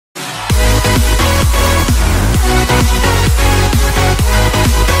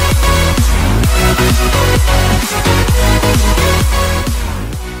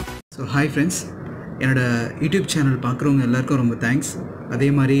Hi friends, என்னோட YouTube channel பார்க்குறவங்க எல்லாருக்கும் ரொம்ப தேங்க்ஸ். அதே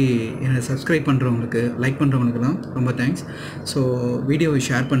மாதிரி என்னை சப்ஸ்கிரைப் பண்ணுறவங்களுக்கு, லைக் பண்ணுறவங்களுக்குலாம் ரொம்ப தேங்க்ஸ். ஸோ வீடியோவை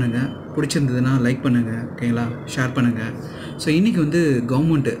ஷேர் பண்ணுங்கள், பிடிச்சிருந்ததுன்னா லைக் பண்ணுங்கள், ஓகேங்களா, ஷேர் பண்ணுங்கள். ஸோ இன்றைக்கி வந்து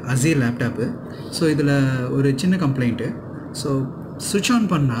கவர்மெண்ட்டு அசே லேப்டாப்பு. ஸோ இதில் ஒரு சின்ன கம்ப்ளைண்ட்டு. ஸோ சுவிட்ச் ஆன்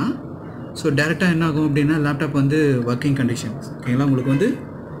பண்ணால் ஸோ டேரெக்டாக என்ன ஆகும் அப்படின்னா லேப்டாப் வந்து ஒர்க்கிங் கண்டிஷன்ஸ், ஓகேங்களா, உங்களுக்கு வந்து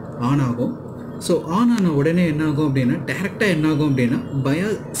ஆன் ஆகும். ஸோ ஆன் ஆன உடனே என்ன ஆகும் அப்படின்னா டேரெக்டாக என்ன ஆகும் அப்படின்னா பயோ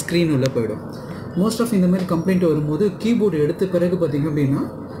ஸ்க்ரீன் உள்ளே போயிடும். மோஸ்ட் ஆஃப் இந்த மாதிரி கம்ப்ளைண்ட் வரும்போது கீபோர்டு எடுத்த பிறகு பார்த்திங்க அப்படின்னா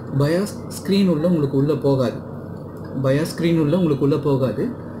பயோ ஸ்க்ரீன் உள்ள உங்களுக்கு உள்ளே போகாது.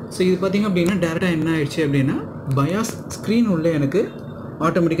 ஸோ இது பார்த்திங்க அப்படின்னா டேரெக்டாக என்ன ஆயிடுச்சு அப்படின்னா பயோ ஸ்க்ரீன் உள்ளே எனக்கு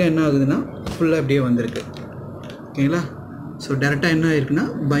ஆட்டோமேட்டிக்காக என்ன ஆகுதுன்னா ஃபுல்லாக அப்படியே வந்திருக்கு, ஓகேங்களா. ஸோ டேரெக்டாக என்ன ஆயிருக்குன்னா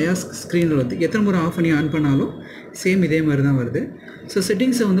பயாஸ் ஸ்க்ரீனில் வந்து எத்தனை முறை ஆஃப் பண்ணி ஆன் பண்ணாலும் சேம் இதே மாதிரி தான் வருது. ஸோ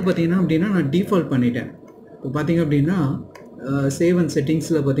செட்டிங்ஸை வந்து பார்த்திங்கன்னா அப்படின்னா நான் டிஃபால்ட் பண்ணிட்டேன். இப்போ பார்த்திங்க அப்படின்னா சேவ் அண்ட்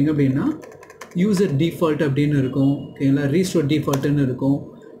செட்டிங்ஸில் பார்த்திங்க அப்படின்னா யூசர் டிஃபால்ட் அப்படின்னு இருக்கும், ஓகேங்களா, ரீஸ்டோர் டிஃபால்ட்டுன்னு இருக்கும்.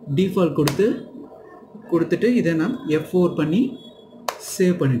 டிஃபால்ட் கொடுத்துட்டு இதை நான் F4 பண்ணி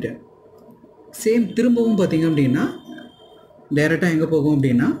சேவ் பண்ணிட்டேன். சேம் திரும்பவும் பார்த்திங்க அப்படின்னா டைரெக்டாக எங்கே போகும்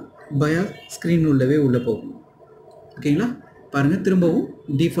அப்படின்னா பயோ ஸ்க்ரீன் உள்ளே போகும், ஓகேங்களா. பாருங்கள், திரும்பவும்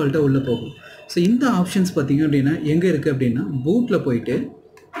டிஃபால்ட்டாக உள்ளே போகும். ஸோ இந்த ஆப்ஷன்ஸ் பார்த்திங்க அப்படின்னா எங்கே இருக்குது அப்படின்னா பூட்டில் போயிட்டு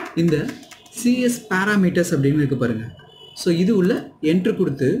இந்த CS பேராமீட்டர்ஸ் அப்படின்னு இருக்குது பாருங்கள். ஸோ இது உள்ள என்ட்ரு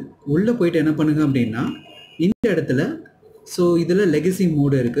கொடுத்து உள்ளே போயிட்டு என்ன பண்ணுங்க அப்படின்னா இந்த இடத்துல ஸோ இதில் லெகசி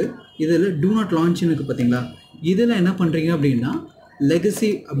மோடு இருக்குது, இதில் டூ நாட் லான்ச்னு இருக்குது பார்த்தீங்களா. இதில் என்ன பண்ணுறீங்க அப்படின்னா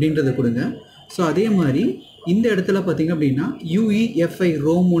லெகசி அப்படின்றத கொடுங்க. ஸோ அதே மாதிரி இந்த இடத்துல பார்த்திங்க அப்படின்னா UEFI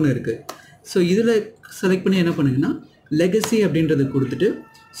ரோம்னு இருக்குது. ஸோ இதில் செலக்ட் பண்ணி என்ன பண்ணுங்கன்னா லெகசி அப்படின்றத கொடுத்துட்டு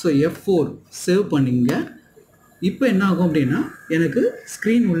ஸோ F4 சேவ் பண்ணிங்க. இப்போ என்ன ஆகும் அப்படின்னா எனக்கு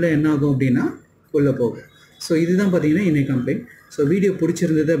ஸ்க்ரீன் உள்ளே என்ன ஆகும் அப்படின்னா உள்ளே போகும். ஸோ இதுதான் பார்த்தீங்கன்னா இன்னைக்கு கம்ப்ளைண்ட். ஸோ வீடியோ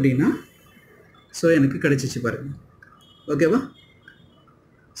பிடிச்சிருந்தது அப்படின்னா ஸோ எனக்கு கிடச்சிச்சு பாருங்கள், ஓகேவா.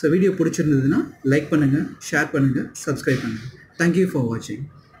 ஸோ வீடியோ பிடிச்சிருந்ததுன்னா லைக் பண்ணுங்கள், ஷேர் பண்ணுங்கள், சப்ஸ்கிரைப் பண்ணுங்கள். தேங்க்யூ ஃபார் வாட்சிங்.